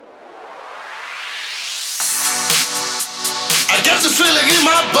got this feeling in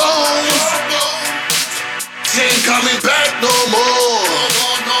my bones. She ain't coming back no more.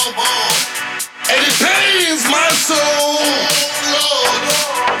 And it pains my soul.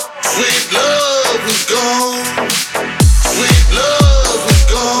 Sweet love is gone. Sweet love is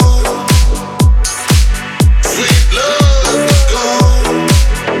gone. Sweet love is gone.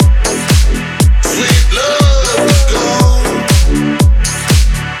 Sweet love is gone.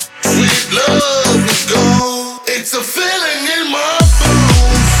 Sweet love is gone. It's a feeling in my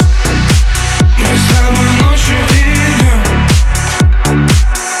bones. Мы с тобой ночью видим.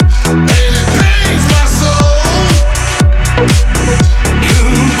 And it pains my soul.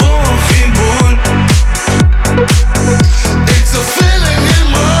 Любовь и боль. It's a feeling in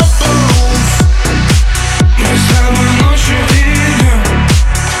my bones. Мы с тобой ночью видим.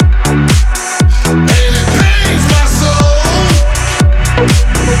 And it pains my soul.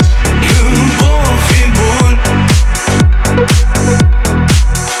 Любовь и боль.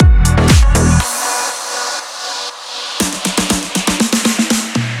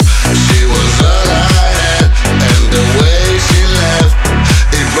 She was all I had, and the way she left,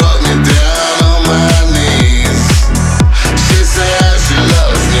 it brought me down on my knees. She said she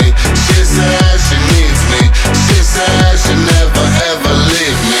loves me, she said she needs me, she said she never ever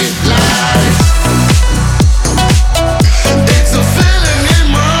leave me. Lies. It's a feeling in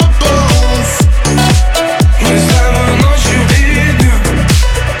my bones. Мы с тобой ночью видим.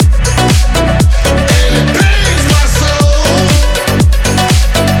 And it pains my soul.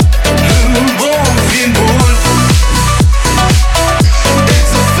 Любовь и боль.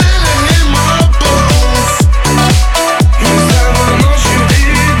 It's a feeling in my bones. Мы с тобой ночью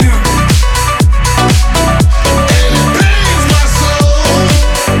видим. And it pains my soul.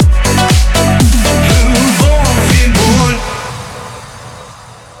 Любовь и боль.